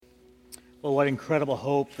Well, what incredible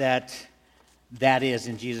hope that is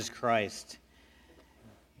in Jesus Christ.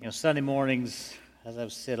 You know, Sunday mornings, as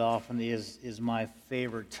I've said often, is my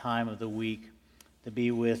favorite time of the week to be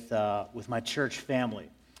with my church family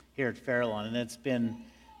here at Fairlawn. And it's been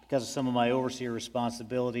because of some of my overseer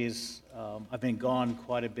responsibilities. I've been gone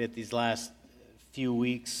quite a bit these last few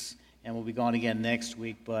weeks, and we'll be gone again next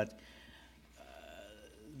week. But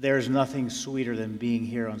there's nothing sweeter than being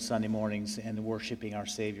here on Sunday mornings and worshiping our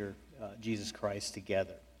Savior, Jesus Christ,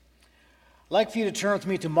 together. I'd like for you to turn with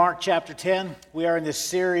me to Mark chapter 10. We are in this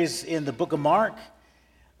series in the book of Mark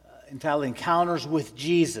entitled Encounters with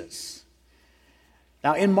Jesus.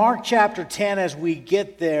 Now, in Mark chapter 10, as we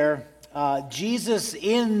get there, Jesus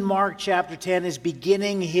in Mark chapter 10 is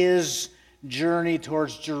beginning his journey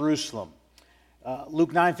towards Jerusalem.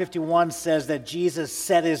 Luke 9:51 says that Jesus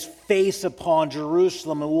set his face upon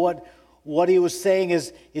Jerusalem, and what he was saying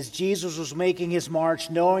is Jesus was making his march,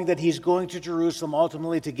 knowing that he's going to Jerusalem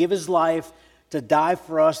ultimately to give his life, to die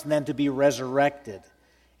for us, and then to be resurrected.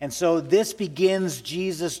 And so this begins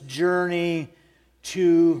Jesus' journey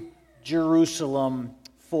to Jerusalem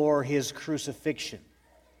for his crucifixion.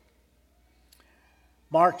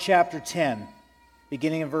 Mark chapter 10.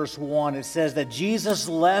 Beginning in verse 1, it says that Jesus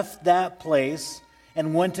left that place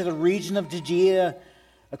and went to the region of Judea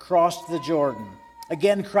across the Jordan.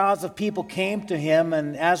 Again, crowds of people came to him,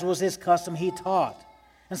 and as was his custom, he taught.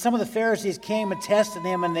 And some of the Pharisees came and tested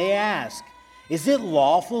him, and they asked, "Is it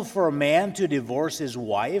lawful for a man to divorce his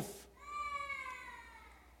wife?"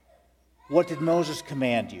 "What did Moses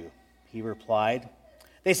command you?" he replied.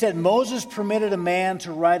 They said, "Moses permitted a man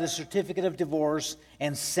to write a certificate of divorce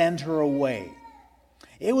and send her away.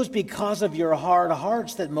 It was because of your hard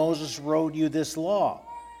hearts that Moses wrote you this law."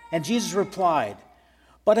 And Jesus replied,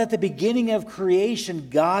 "But at the beginning of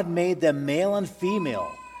creation, God made them male and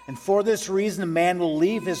female. And for this reason, a man will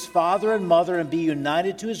leave his father and mother and be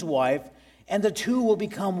united to his wife, and the two will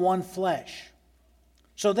become one flesh.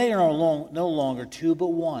 So they are no longer two,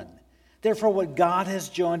 but one. Therefore, what God has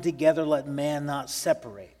joined together, let man not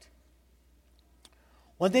separate."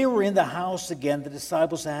 When they were in the house again, the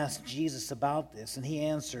disciples asked Jesus about this, and he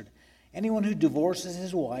answered, "Anyone who divorces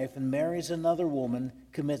his wife and marries another woman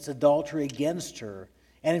commits adultery against her.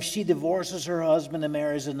 And if she divorces her husband and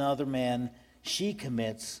marries another man, she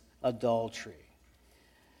commits adultery."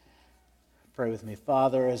 Pray with me.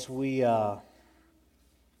 Father, as we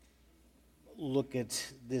look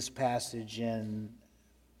at this passage and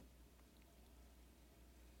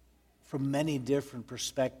from many different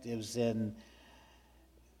perspectives, and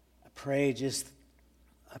I pray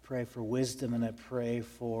for wisdom, and I pray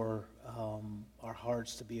for our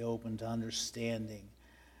hearts to be open to understanding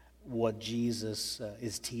what Jesus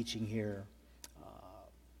is teaching here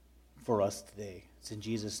for us today. It's in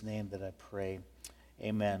Jesus' name that I pray.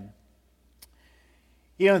 Amen.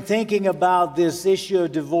 You know, in thinking about this issue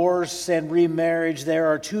of divorce and remarriage, there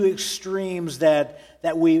are two extremes that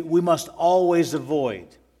we must always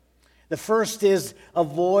avoid. The first is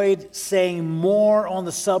avoid saying more on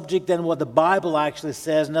the subject than what the Bible actually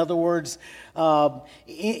says. In other words,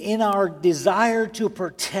 in our desire to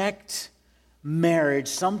protect marriage,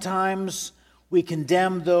 sometimes we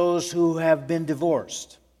condemn those who have been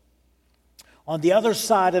divorced. On the other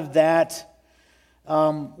side of that,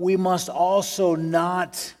 we must also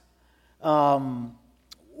not... let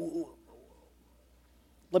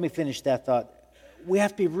me finish that thought. We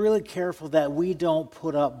have to be really careful that we don't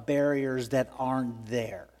put up barriers that aren't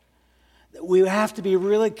there. We have to be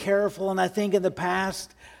really careful, and I think in the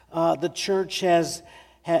past, the church has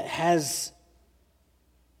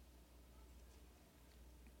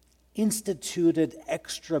instituted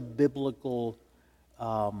extra biblical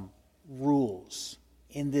rules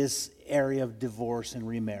in this area of divorce and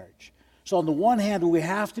remarriage. So on the one hand, we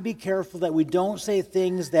have to be careful that we don't say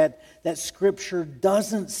things that Scripture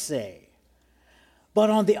doesn't say. But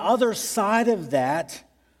on the other side of that,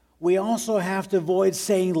 we also have to avoid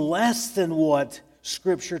saying less than what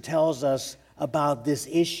Scripture tells us about this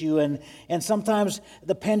issue. And sometimes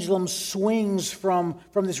the pendulum swings from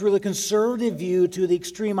this really conservative view to the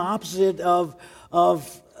extreme opposite of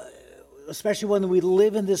especially when we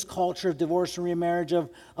live in this culture of divorce and remarriage, of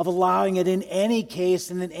allowing it in any case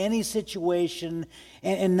and in any situation,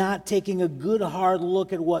 and not taking a good hard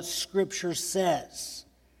look at what Scripture says.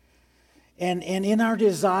 And in our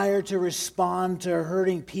desire to respond to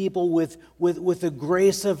hurting people with the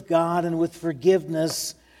grace of God and with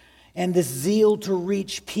forgiveness and the zeal to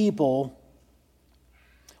reach people,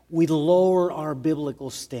 we lower our biblical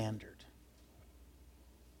standard.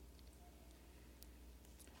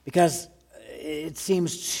 Because it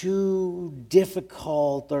seems too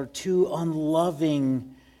difficult or too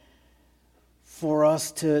unloving for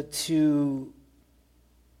us to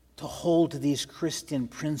hold to these Christian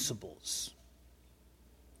principles,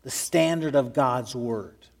 the standard of God's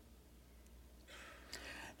Word.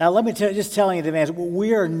 Now, let me just tell you in advance,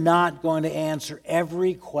 we are not going to answer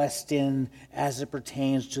every question as it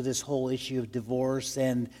pertains to this whole issue of divorce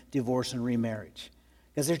and remarriage,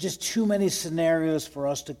 because there's just too many scenarios for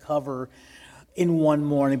us to cover in one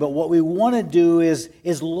morning. But what we want to do is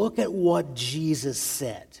look at what Jesus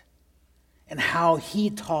said and how he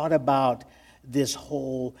taught about this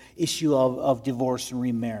whole issue of divorce and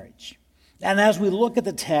remarriage. And as we look at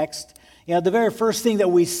the text, the very first thing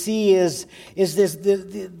that we see is this: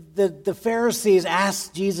 the Pharisees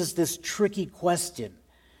asked Jesus this tricky question.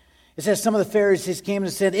 It says some of the Pharisees came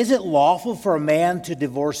and said, "Is it lawful for a man to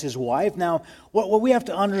divorce his wife?" Now, what we have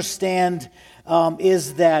to understand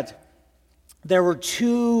is that there were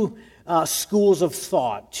two schools of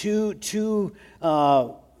thought, two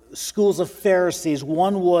schools of Pharisees.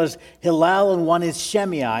 One was Hillel and one is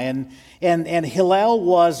Shammai. And Hillel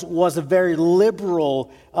was a very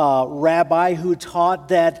liberal rabbi who taught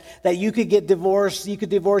that you could get divorced, you could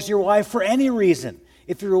divorce your wife for any reason.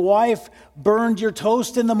 If your wife burned your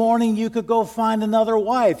toast in the morning, you could go find another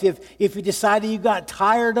wife. If you decided you got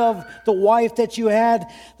tired of the wife that you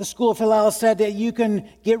had, the school of Hillel said that you can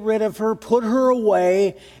get rid of her, put her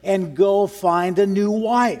away, and go find a new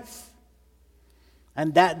wife.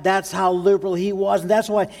 And that's how liberal he was. And that's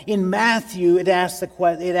why in Matthew it asked the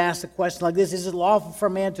question like this: is it lawful for a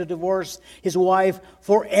man to divorce his wife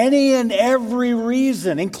for any and every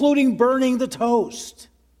reason, including burning the toast?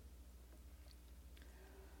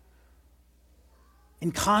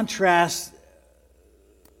 In contrast,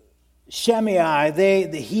 Shammai,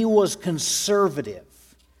 he was conservative.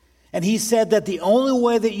 And he said that the only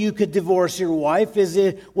way that you could divorce your wife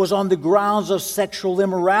was on the grounds of sexual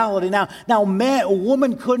immorality. Now, a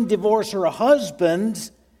woman couldn't divorce her husband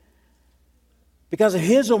because of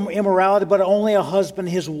his immorality, but only a husband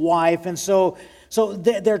his wife. And so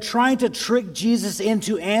they're trying to trick Jesus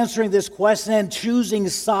into answering this question and choosing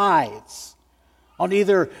sides on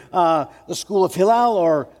either the school of Hillel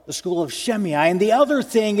or the school of Shammai. And the other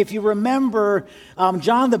thing, if you remember,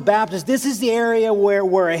 John the Baptist, this is the area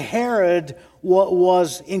where Herod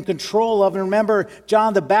was in control of. And remember,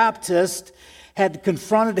 John the Baptist had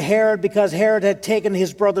confronted Herod because Herod had taken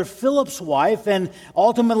his brother Philip's wife, and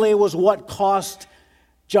ultimately it was what cost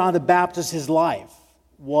John the Baptist his life,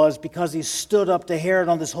 was because he stood up to Herod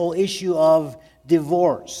on this whole issue of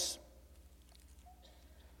divorce.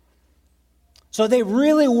 So they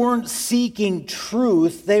really weren't seeking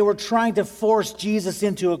truth. They were trying to force Jesus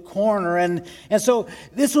into a corner. And so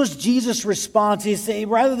this was Jesus' response. He said,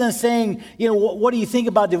 rather than saying, what do you think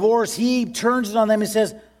about divorce? He turns it on them and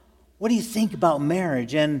says, what do you think about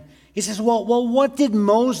marriage? And he says, well, what did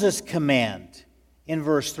Moses command? In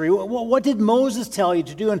verse 3, what did Moses tell you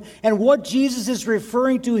to do? And what Jesus is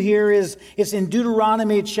referring to here is in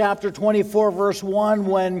Deuteronomy chapter 24, verse 1,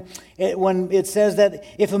 when it says that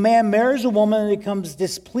if a man marries a woman and it becomes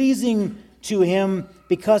displeasing to him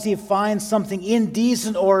because he finds something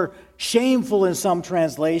indecent or shameful in some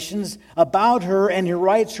translations about her, and he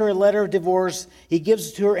writes her a letter of divorce, he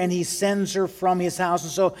gives it to her and he sends her from his house.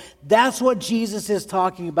 And so that's what Jesus is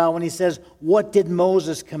talking about when he says, what did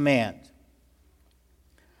Moses command?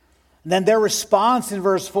 And then their response in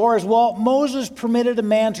verse 4 is, well, Moses permitted a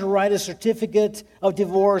man to write a certificate of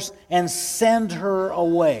divorce and send her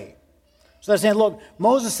away. So they're saying, look,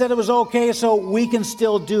 Moses said it was okay, so we can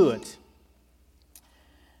still do it.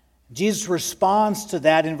 Jesus' response to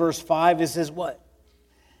that in verse 5, he says, what?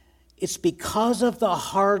 It's because of the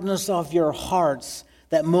hardness of your hearts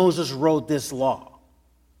that Moses wrote this law.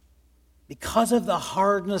 Because of the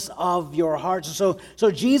hardness of your hearts.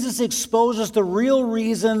 So Jesus exposes the real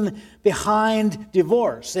reason behind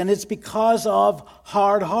divorce. And it's because of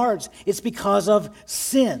hard hearts. It's because of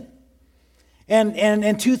sin.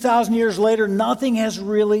 And 2,000 years later, nothing has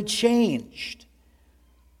really changed.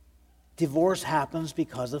 Divorce happens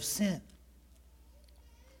because of sin.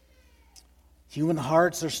 Human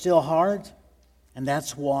hearts are still hard. And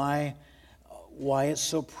that's why it's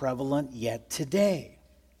so prevalent yet today.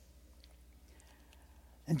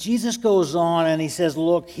 And Jesus goes on and he says,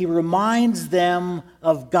 look, he reminds them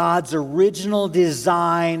of God's original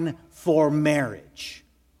design for marriage.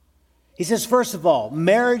 He says, first of all,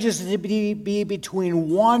 marriage is to be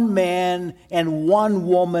between one man and one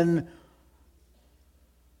woman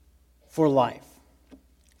for life.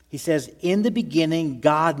 He says, in the beginning,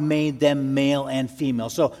 God made them male and female.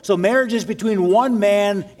 So marriage is between one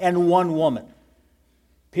man and one woman.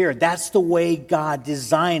 Period. That's the way God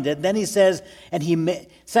designed it. Then he says,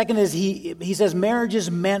 second is he says marriage is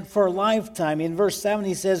meant for a lifetime. In verse 7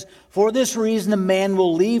 he says, for this reason a man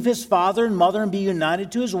will leave his father and mother and be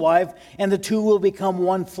united to his wife, and the two will become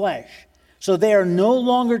one flesh. So they are no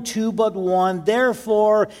longer two but one.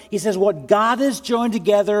 Therefore, he says, what God has joined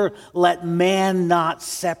together, let man not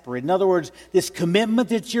separate. In other words, this commitment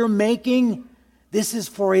that you're making, this is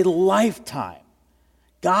for a lifetime.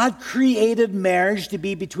 God created marriage to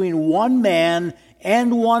be between one man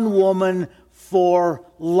and one woman for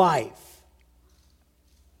life.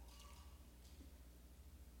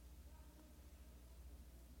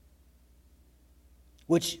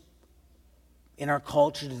 Which in our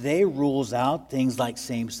culture today rules out things like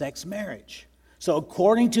same-sex marriage. So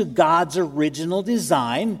according to God's original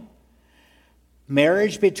design,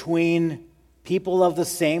 marriage between people of the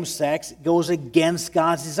same sex goes against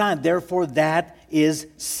God's design. Therefore, that is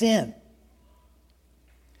sin.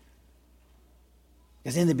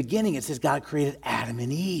 Because in the beginning it says God created Adam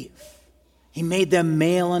and Eve. He made them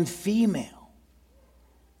male and female.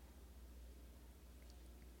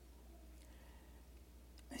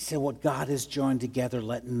 He said, what God has joined together,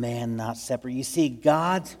 let man not separate. You see,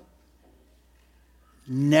 God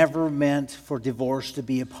never meant for divorce to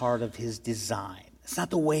be a part of his design. It's not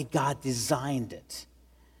the way God designed it.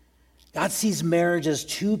 God sees marriage as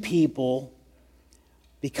two people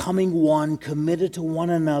becoming one, committed to one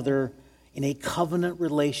another in a covenant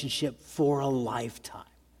relationship for a lifetime.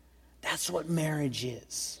 That's what marriage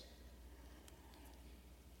is.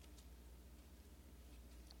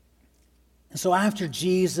 And so after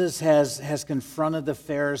Jesus has confronted the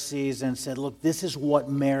Pharisees and said, look, this is what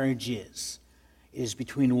marriage is. It is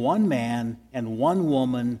between one man and one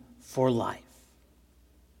woman for life.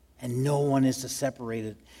 And no one is to separate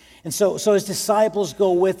it. And so his disciples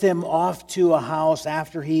go with him off to a house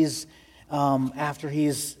after he's had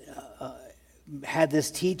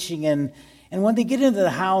this teaching. And when they get into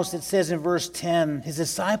the house, it says in verse 10, his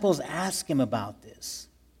disciples ask him about this.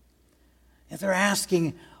 And they're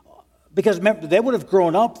asking, because remember, they would have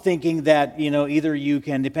grown up thinking that, either you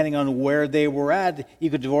can, depending on where they were at,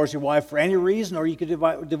 you could divorce your wife for any reason, or you could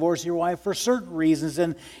divorce your wife for certain reasons.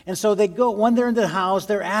 And so they go, when they're in the house,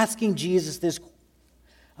 they're asking Jesus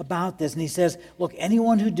about this. And he says, look,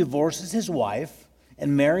 anyone who divorces his wife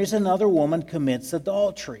and marries another woman commits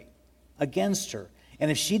adultery against her.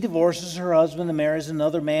 And if she divorces her husband and marries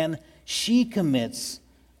another man, she commits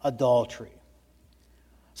adultery.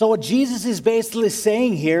 So what Jesus is basically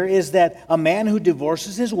saying here is that a man who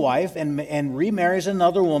divorces his wife and remarries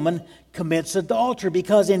another woman commits adultery,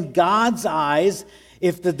 because in God's eyes,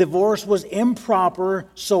 if the divorce was improper,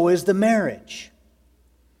 so is the marriage.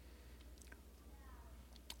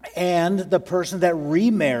 And the person that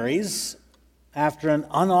remarries after an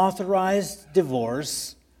unauthorized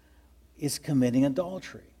divorce is committing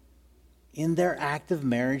adultery. In their act of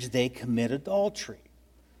marriage, they commit adultery.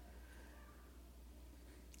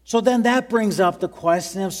 So then that brings up the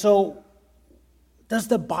question of, so does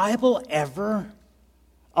the Bible ever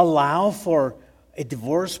allow for a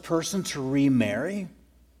divorced person to remarry?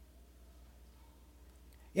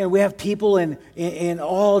 We have people in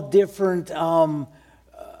all different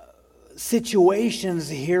situations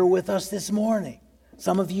here with us this morning.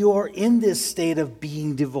 Some of you are in this state of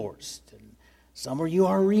being divorced. And some of you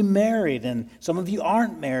are remarried, and some of you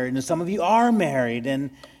aren't married, and some of you are married.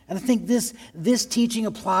 And I think this teaching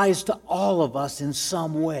applies to all of us in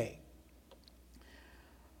some way.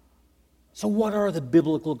 So what are the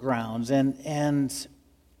biblical grounds? And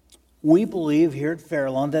we believe here at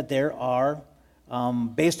Fairlawn that there are,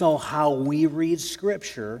 based on how we read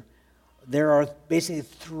Scripture, there are basically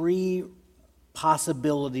three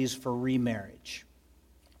possibilities for remarriage.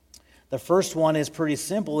 The first one is pretty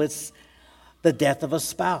simple. It's the death of a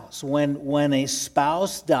spouse. When a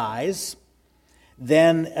spouse dies,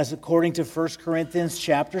 then, as according to 1 Corinthians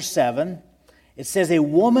chapter 7, it says a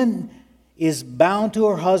woman is bound to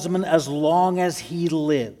her husband as long as he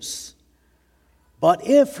lives. But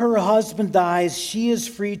if her husband dies, she is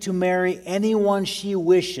free to marry anyone she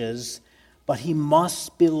wishes, but he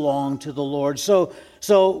must belong to the Lord. So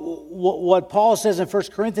what Paul says in 1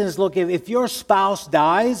 Corinthians, look, if your spouse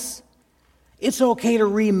dies, it's okay to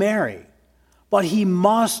remarry, but he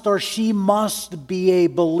must or she must be a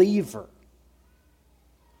believer.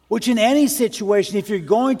 Which in any situation, if you're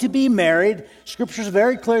going to be married, Scripture is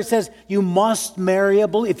very clear. It says you must marry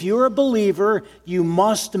if you're a believer, you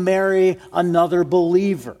must marry another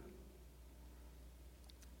believer.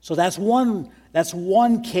 So that's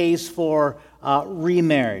one case for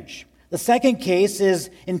remarriage. The second case is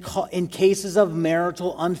in cases of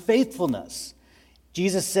marital unfaithfulness.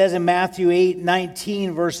 Jesus says in Matthew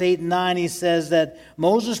 8:19, verse 8 and 9, he says that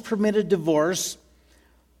Moses permitted divorce,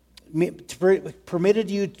 permitted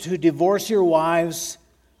you to divorce your wives.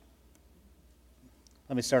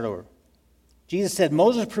 Let me start over. Jesus said,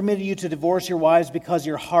 Moses permitted you to divorce your wives because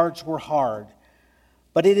your hearts were hard.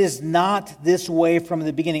 But it is not this way from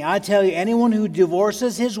the beginning. I tell you, anyone who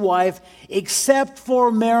divorces his wife except for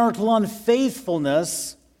marital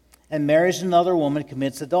unfaithfulness and marries another woman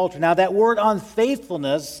commits adultery. Now that word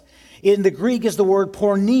unfaithfulness in the Greek is the word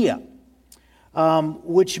porneia,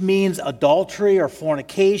 which means adultery or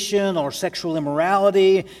fornication or sexual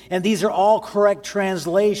immorality. And these are all correct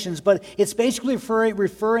translations, but it's basically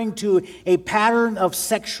referring to a pattern of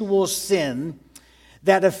sexual sin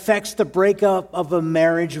that affects the breakup of a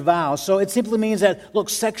marriage vow. So it simply means that, look,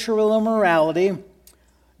 sexual immorality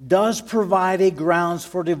does provide a grounds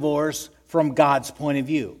for divorce from God's point of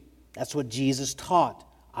view. That's what Jesus taught,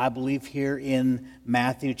 I believe, here in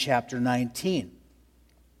Matthew chapter 19.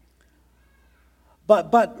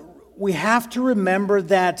 But we have to remember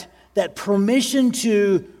that permission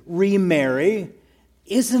to remarry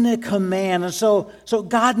isn't a command. And so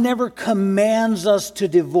God never commands us to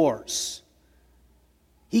divorce.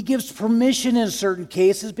 He gives permission in certain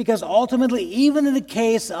cases because ultimately, even in the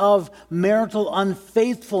case of marital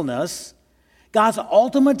unfaithfulness, God's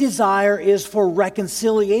ultimate desire is for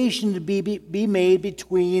reconciliation to be made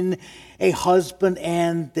between a husband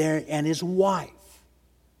and his wife.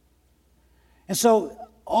 And so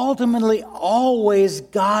ultimately, always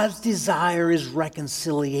God's desire is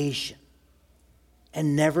reconciliation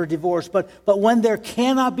and never divorce. But when there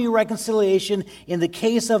cannot be reconciliation in the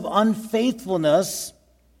case of unfaithfulness,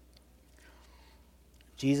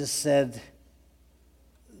 Jesus said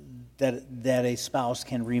that a spouse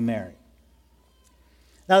can remarry.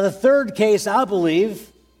 Now, the third case, I believe,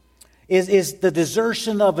 is the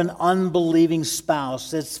desertion of an unbelieving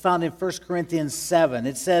spouse. It's found in 1 Corinthians 7.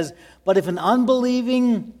 It says, but if an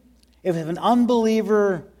unbeliever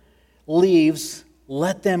leaves,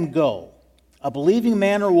 let them go. A believing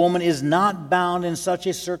man or woman is not bound in such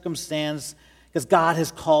a circumstance because God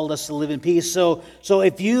has called us to live in peace. So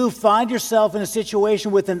if you find yourself in a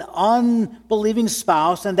situation with an unbelieving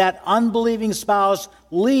spouse and that unbelieving spouse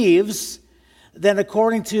leaves, then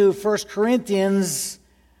according to 1 Corinthians,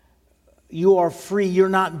 you are free. You're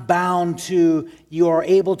not bound to, you are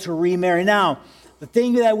able to remarry. Now, the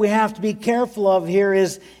thing that we have to be careful of here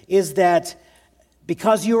is that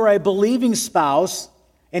because you are a believing spouse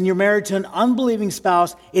and you're married to an unbelieving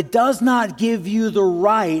spouse, it does not give you the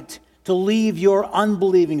right to leave your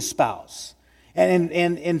unbelieving spouse. And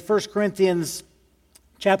in 1 Corinthians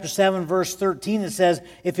chapter 7, verse 13, it says,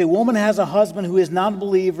 if a woman has a husband who is not a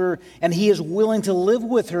believer and he is willing to live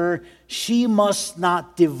with her, she must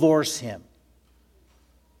not divorce him.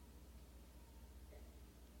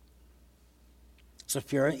 So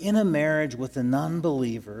if you're in a marriage with a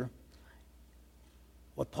non-believer,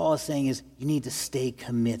 what Paul is saying is you need to stay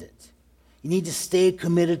committed. You need to stay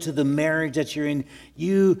committed to the marriage that you're in.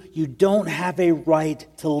 You don't have a right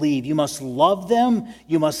to leave. You must love them.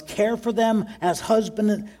 You must care for them as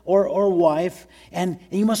husband or wife. And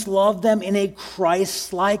you must love them in a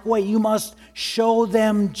Christ-like way. You must show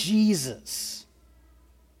them Jesus.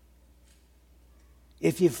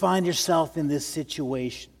 If you find yourself in this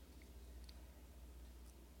situation.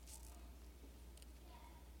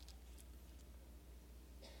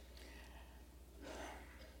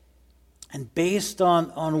 And based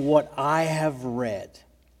on what I have read,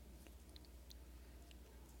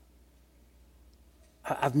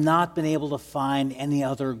 I've not been able to find any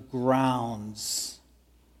other grounds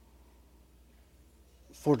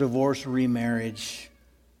for divorce or remarriage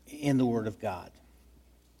in the Word of God.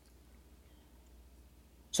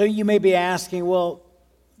 So you may be asking, well,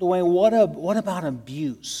 Dwayne, what about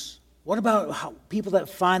abuse? What about people that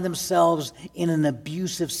find themselves in an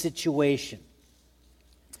abusive situation?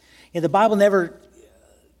 The Bible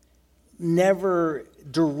never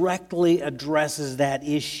directly addresses that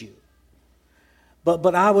issue.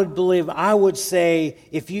 But I would say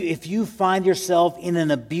if you find yourself in an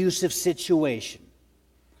abusive situation,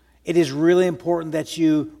 it is really important that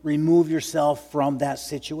you remove yourself from that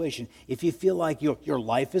situation. If you feel like your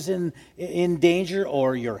life is in danger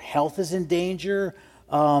or your health is in danger,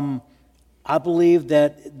 I believe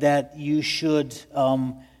that you should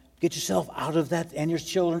get yourself out of that and your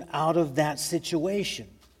children out of that situation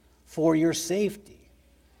for your safety.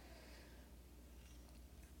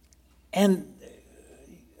 And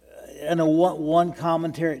one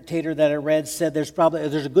commentator that I read said there's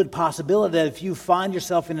a good possibility that if you find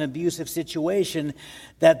yourself in an abusive situation,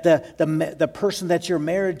 that the person that you're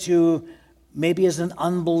married to maybe is an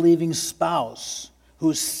unbelieving spouse.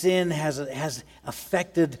 whose sin has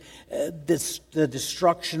affected the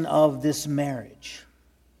destruction of this marriage.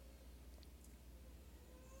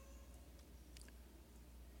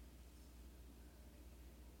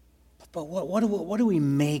 But what do we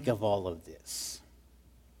make of all of this?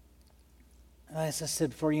 As I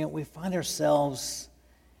said, we find ourselves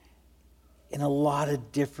in a lot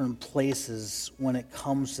of different places when it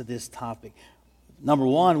comes to this topic. Number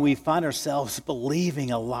one, we find ourselves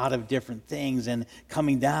believing a lot of different things and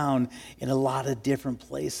coming down in a lot of different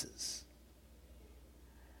places.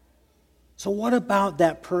 So what about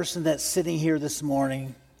that person that's sitting here this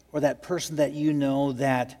morning, or that person that you know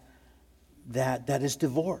that is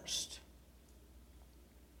divorced?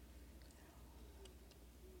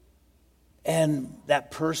 And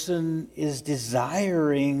that person is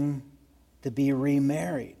desiring to be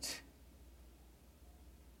remarried.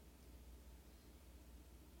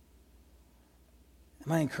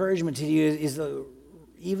 My encouragement to you is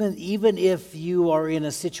even if you are in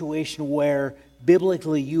a situation where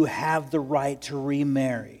biblically you have the right to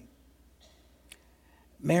remarry,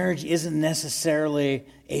 marriage isn't necessarily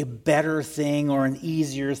a better thing or an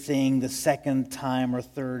easier thing the second time or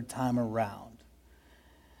third time around.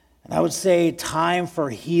 And I would say time for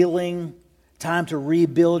healing, time to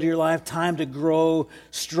rebuild your life, time to grow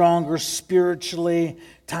stronger spiritually,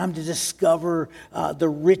 time to discover the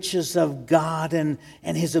riches of God and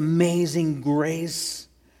His amazing grace.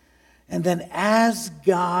 And then as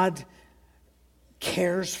God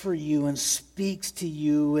cares for you and speaks to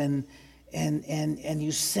you and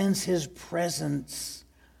you sense His presence,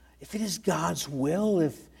 if it is God's will,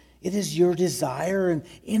 if it is your desire, and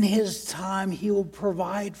in His time He will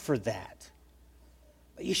provide for that.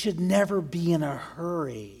 But you should never be in a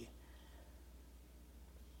hurry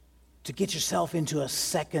to get yourself into a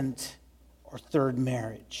second or third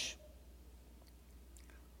marriage.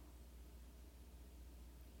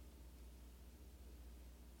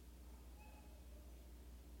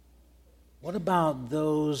 What about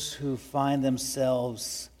those who find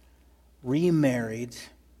themselves remarried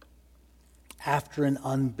after an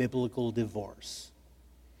unbiblical divorce?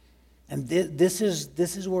 And this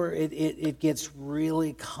is where it gets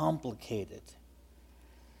really complicated.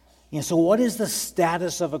 So what is the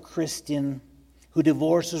status of a Christian who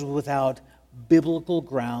divorces without biblical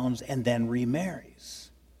grounds and then remarries?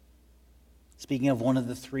 Speaking of one of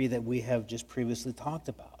the three that we have just previously talked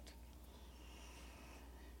about.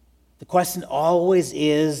 The question always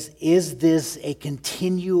is this a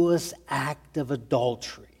continuous act of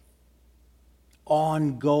adultery?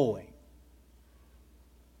 Ongoing.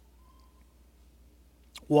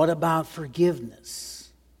 What about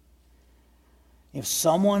forgiveness? If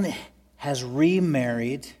someone has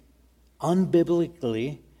remarried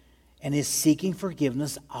unbiblically and is seeking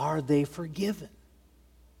forgiveness, are they forgiven?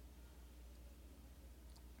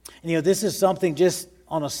 And this is something, just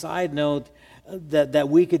on a side note, that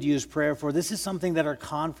we could use prayer for. This is something that our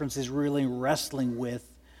conference is really wrestling with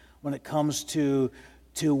when it comes to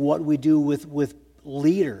what we do with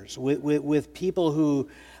leaders, with people who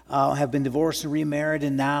have been divorced and remarried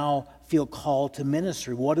and now feel called to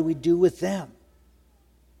ministry. What do we do with them?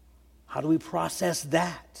 How do we process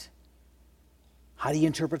that? How do you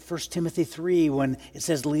interpret 1 Timothy 3 when it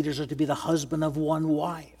says leaders are to be the husband of one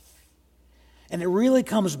wife? And it really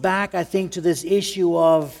comes back, I think, to this issue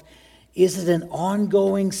of, is it an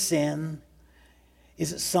ongoing sin?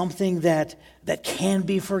 Is it something that can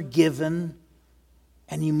be forgiven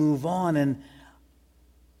and you move on? And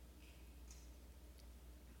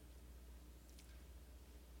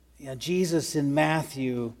Jesus in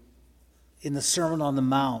Matthew, in the Sermon on the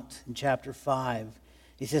Mount, in chapter 5,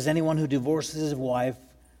 he says, anyone who divorces his wife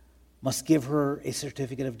must give her a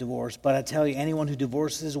certificate of divorce. But I tell you, anyone who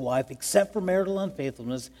divorces his wife, except for marital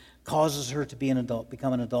unfaithfulness, causes her to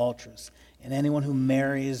become an adulteress. And anyone who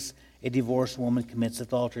marries a divorced woman commits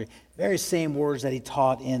adultery. Very same words that he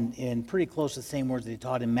taught in pretty close to the same words that he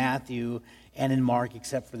taught in Matthew and in Mark,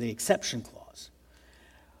 except for the exception clause.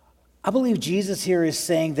 I believe Jesus here is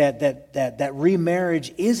saying that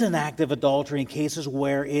remarriage is an act of adultery in cases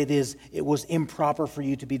where it was improper for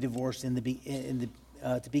you to be divorced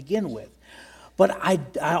to begin with. But I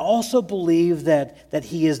also believe that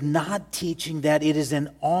he is not teaching that it is an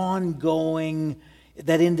ongoing,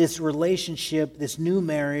 that in this relationship, this new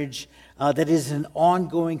marriage, that is an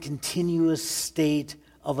ongoing, continuous state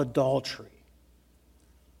of adultery.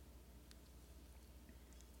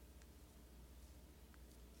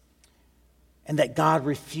 And that God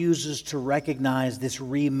refuses to recognize this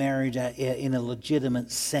remarriage in a legitimate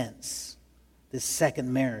sense, this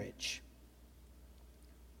second marriage.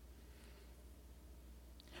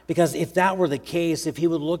 Because if that were the case, if he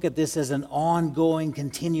would look at this as an ongoing,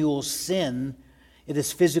 continual sin in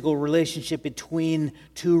this physical relationship between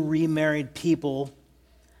two remarried people,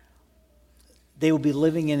 they would be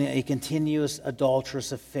living in a continuous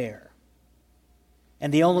adulterous affair.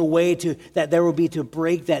 And the only way that there would be to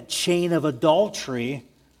break that chain of adultery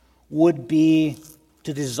would be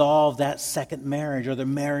to dissolve that second marriage or the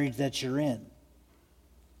marriage that you're in.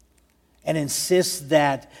 And insist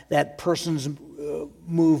that that person's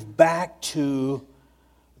move back to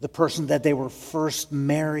the person that they were first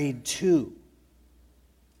married to.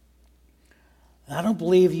 And I don't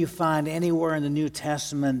believe you find anywhere in the New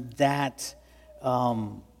Testament that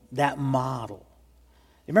model.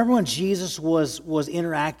 Remember when Jesus was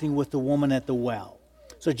interacting with the woman at the well?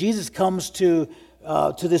 So Jesus comes to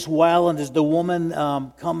this well, and the woman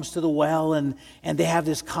comes to the well, and they have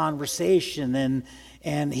this conversation,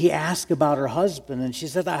 and he asks about her husband, and she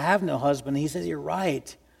says, "I have no husband." And he says, "You're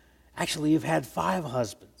right. Actually, you've had 5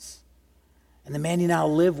 husbands, and the man you now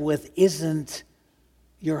live with isn't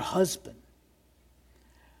your husband."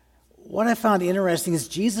 What I found interesting is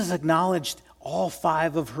Jesus acknowledged all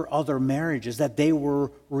 5 of her other marriages, that they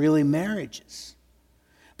were really marriages.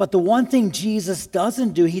 But the one thing Jesus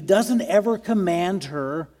doesn't do, he doesn't ever command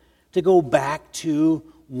her to go back to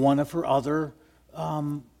one of her other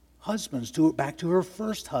husbands, back to her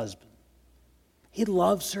first husband. He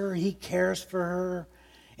loves her, he cares for her.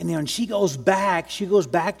 And when she goes back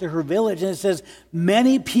to her village, and it says,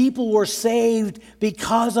 many people were saved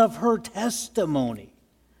because of her testimony.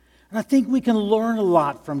 And I think we can learn a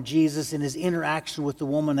lot from Jesus in his interaction with the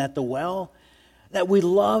woman at the well, that we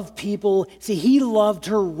love people. See, he loved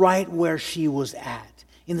her right where she was at,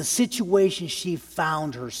 in the situation she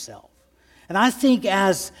found herself. And I think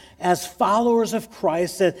as followers of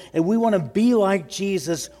Christ, that we want to be like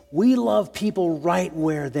Jesus, we love people right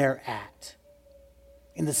where they're at,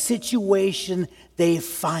 in the situation they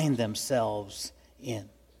find themselves in.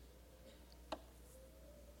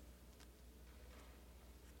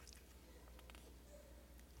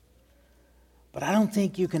 But I don't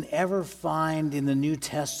think you can ever find in the New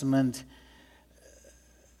Testament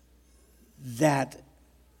that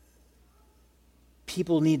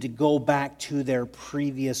people need to go back to their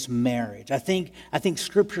previous marriage. I think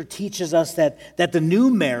Scripture teaches us that the new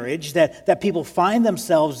marriage that people find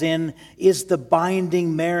themselves in is the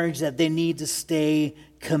binding marriage that they need to stay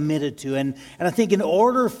committed to. And I think in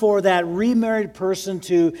order for that remarried person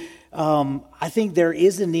to, I think there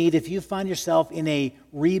is a need, if you find yourself in a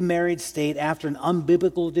remarried state after an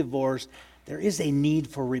unbiblical divorce, there is a need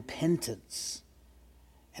for repentance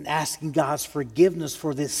and asking God's forgiveness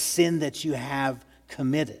for this sin that you have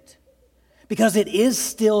committed. Because it is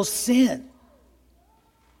still sin.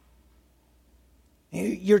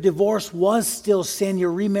 Your divorce was still sin.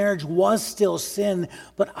 Your remarriage was still sin.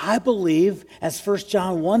 But I believe, as 1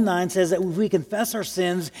 John 1:9 says, that if we confess our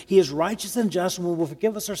sins, he is righteous and just and will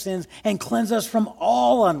forgive us our sins and cleanse us from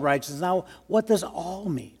all unrighteousness. Now, what does all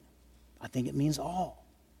mean? I think it means all.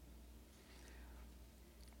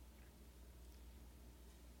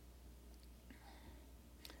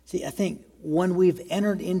 See, I think when we've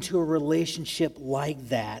entered into a relationship like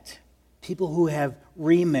that, people who have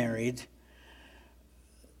remarried,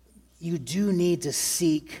 you do need to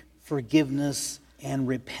seek forgiveness and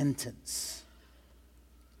repentance.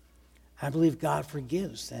 I believe God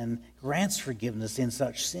forgives and grants forgiveness in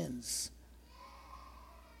such sins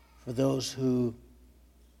for those who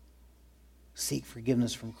seek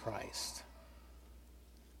forgiveness from Christ.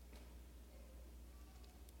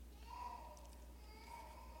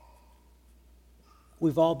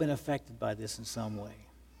 We've all been affected by this in some way.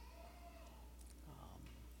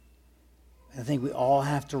 I think we all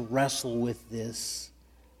have to wrestle with this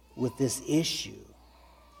issue.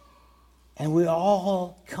 And we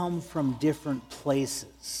all come from different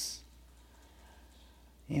places.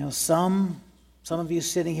 You know, some of you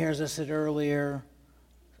sitting here, as I said earlier,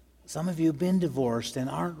 some of you have been divorced and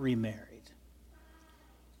aren't remarried.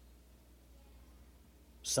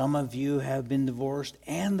 Some of you have been divorced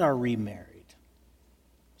and are remarried.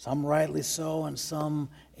 Some rightly so, and some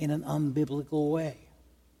in an unbiblical way.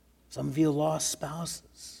 Some of you lost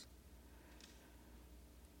spouses.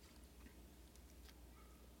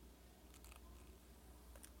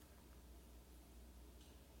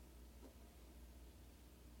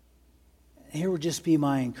 Here would just be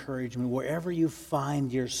my encouragement. Wherever you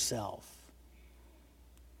find yourself,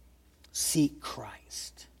 seek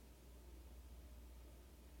Christ.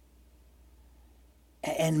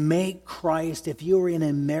 And make Christ, if you're in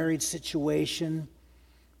a married situation,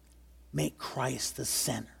 make Christ the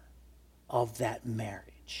center of that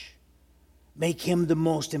marriage. Make him the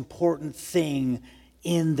most important thing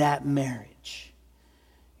in that marriage.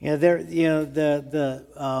 Barna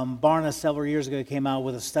several years ago came out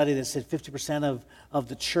with a study that said 50% of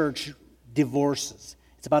the church divorces.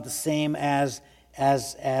 It's about the same as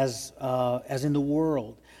in the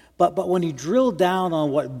world. But when you drill down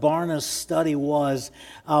on what Barna's study was,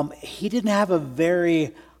 he didn't have a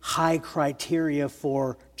very high criteria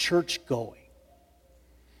for church going.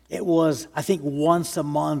 It was, I think, once a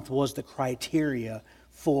month was the criteria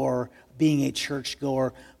for being a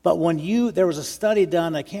churchgoer. But there was a study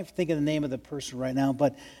done, I can't think of the name of the person right now,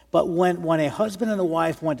 but when a husband and a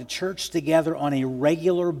wife went to church together on a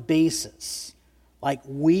regular basis, like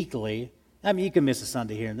weekly, I mean, you can miss a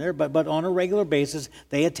Sunday here and there, but on a regular basis,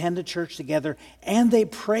 they attended church together and they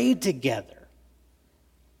prayed together.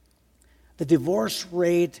 The divorce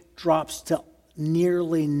rate drops to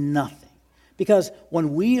nearly nothing. Because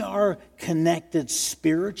when we are connected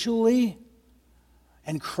spiritually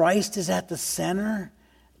and Christ is at the center,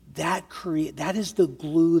 that is the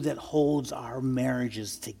glue that holds our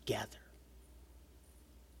marriages together.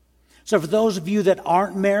 So for those of you that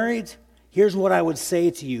aren't married, here's what I would say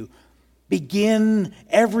to you. Begin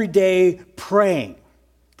every day praying.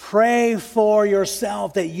 Pray for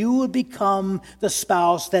yourself that you would become the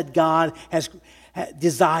spouse that God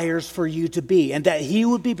desires for you to be, and that He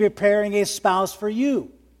would be preparing a spouse for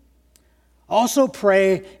you. Also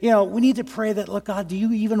pray, we need to pray that, look, God, do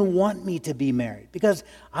you even want me to be married? Because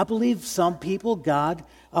I believe some people, God,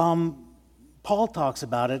 Paul talks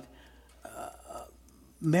about it,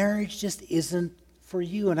 marriage just isn't for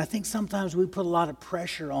you. And I think sometimes we put a lot of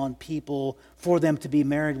pressure on people for them to be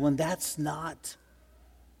married when it's not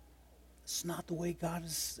the way God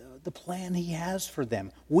is, the plan He has for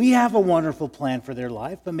them. We have a wonderful plan for their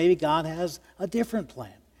life, but maybe God has a different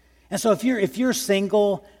plan. And so if you're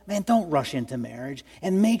single, man, don't rush into marriage,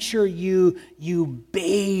 and make sure you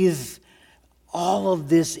bathe all of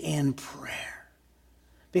this in prayer.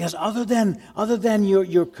 Because other than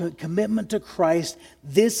your commitment to Christ,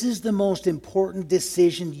 this is the most important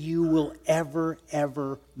decision you will ever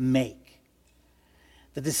make.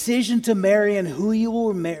 The decision to marry and who you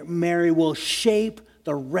will marry will shape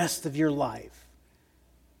the rest of your life.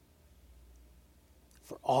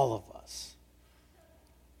 For all of us.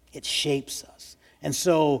 It shapes us. And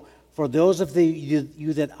so, for those of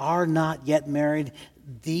you that are not yet married,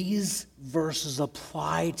 these verses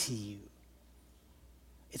apply to you.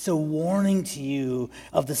 It's a warning to you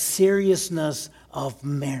of the seriousness of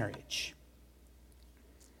marriage.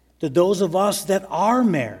 To those of us that are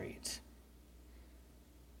married,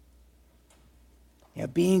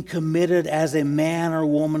 being committed as a man or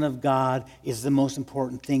woman of God is the most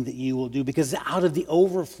important thing that you will do, because out of the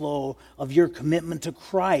overflow of your commitment to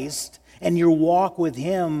Christ and your walk with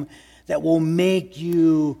Him, that will make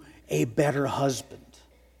you a better husband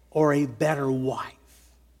or a better wife.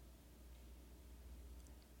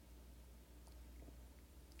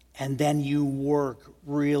 And then you work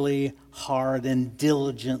really hard and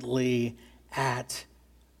diligently at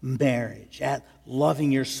marriage, at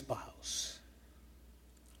loving your spouse.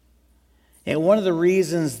 And one of the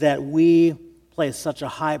reasons that we place such a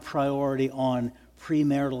high priority on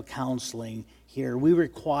premarital counseling here, we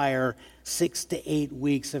require 6 to 8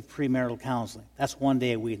 weeks of premarital counseling. That's one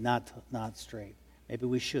day a week, not straight. Maybe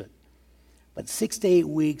we should. But 6 to 8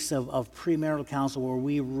 weeks of premarital counsel where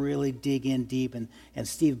we really dig in deep, and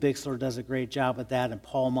Steve Bixler does a great job at that, and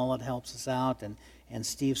Paul Mullet helps us out, and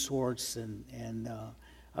Steve Swartz and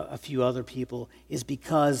a few other people, is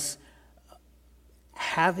because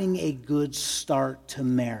having a good start to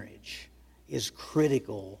marriage is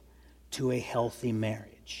critical to a healthy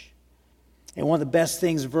marriage. And one of the best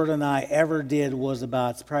things Vert and I ever did was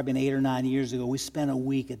it's probably been 8 or 9 years ago, we spent a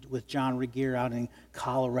week with John Regier out in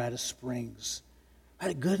Colorado Springs. We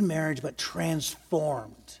had a good marriage, but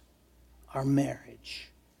transformed our marriage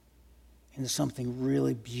into something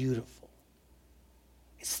really beautiful.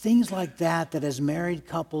 It's things like that as married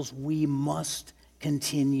couples we must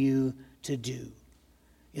continue to do.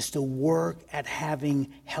 Is to work at having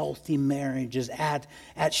healthy marriages, at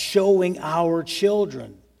showing our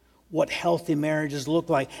children what healthy marriages look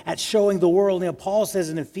like, at showing the world. Paul says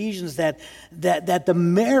in Ephesians that the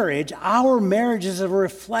marriage, our marriage, is a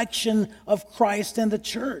reflection of Christ and the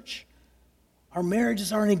church. Our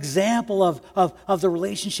marriages are an example of the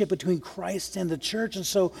relationship between Christ and the church, and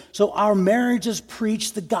so our marriages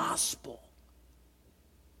preach the gospel.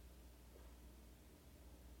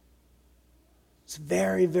 It's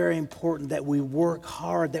very, very important that we work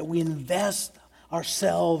hard, that we invest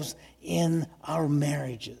ourselves in our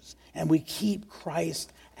marriages, and we keep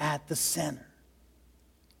Christ at the center.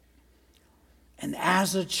 And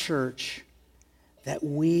as a church, that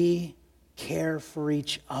we care for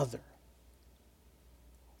each other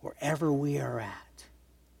wherever we are at.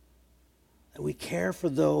 That we care for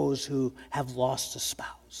those who have lost a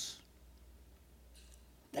spouse.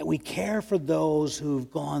 That we care for those who've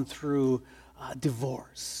gone through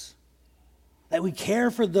divorce. That we care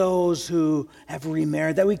for those who have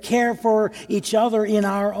remarried. That we care for each other in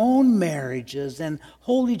our own marriages and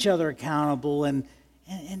hold each other accountable and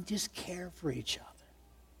just care for each other.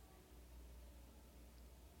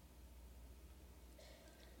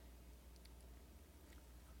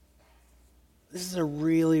 This is a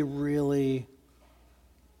really, really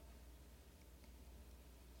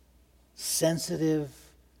sensitive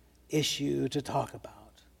issue to talk about.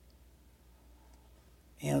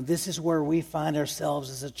 You know, this is where we find ourselves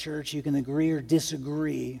as a church. You can agree or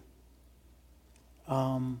disagree.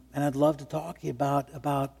 And I'd love to talk to you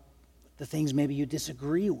about the things maybe you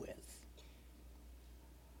disagree with.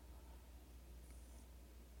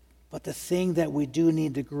 But the thing that we do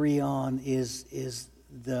need to agree on is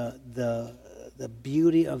the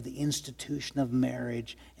beauty of the institution of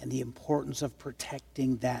marriage and the importance of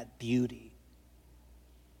protecting that beauty.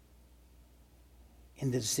 In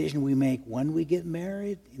the decision we make when we get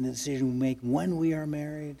married, in the decision we make when we are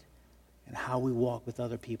married, and how we walk with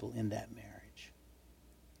other people in that marriage.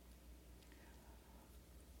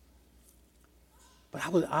 But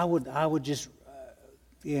I would just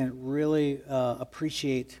really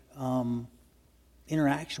appreciate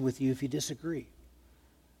interaction with you if you disagree.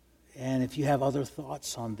 And if you have other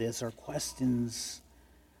thoughts on this or questions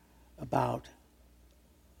about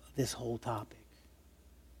this whole topic,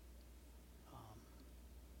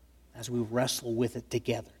 as we wrestle with it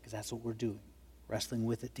together, because that's what we're doing, wrestling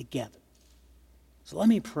with it together. So let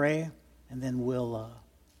me pray, and then we'll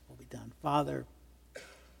be done. Father,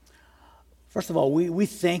 first of all, we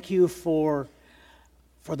thank you for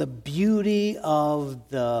the beauty of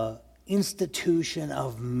the institution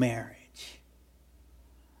of marriage.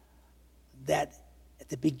 That at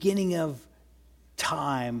the beginning of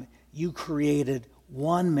time, you created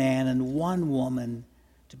one man and one woman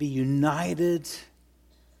to be united,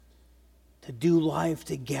 to do life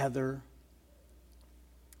together,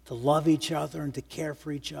 to love each other and to care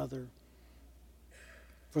for each other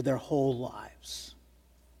for their whole lives.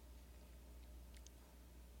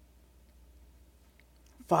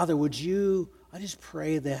 Father, I just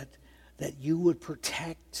pray that you would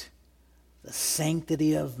protect the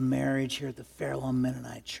sanctity of marriage here at the Fairlawn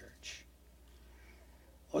Mennonite Church.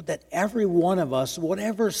 Lord, that every one of us,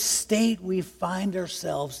 whatever state we find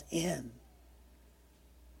ourselves in,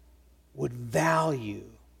 would value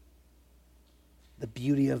the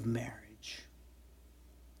beauty of marriage.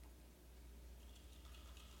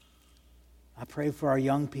 I pray for our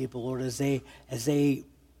young people, Lord, as they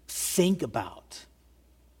think about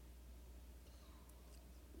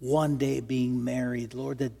one day being married,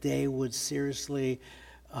 Lord, that they would seriously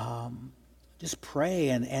just pray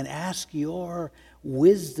and ask your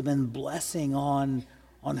wisdom and blessing on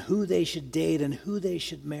who they should date and who they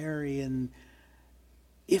should marry and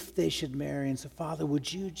if they should marry. And so, Father,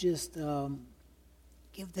 would you just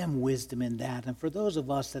give them wisdom in that? And for those of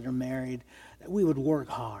us that are married, that we would work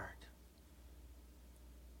hard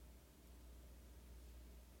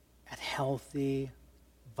at healthy,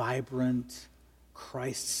 vibrant,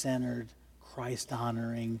 Christ-centered,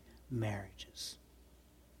 Christ-honoring marriages.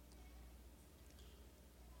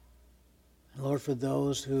 And Lord, for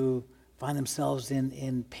those who find themselves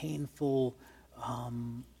in painful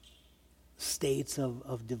states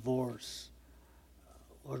of divorce,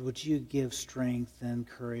 Lord, would you give strength and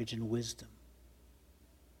courage and wisdom?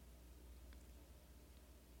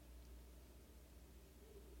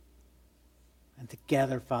 And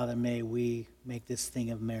together, Father, may we make this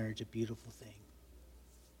thing of marriage a beautiful thing.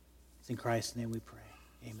 It's in Christ's name we pray.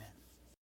 Amen.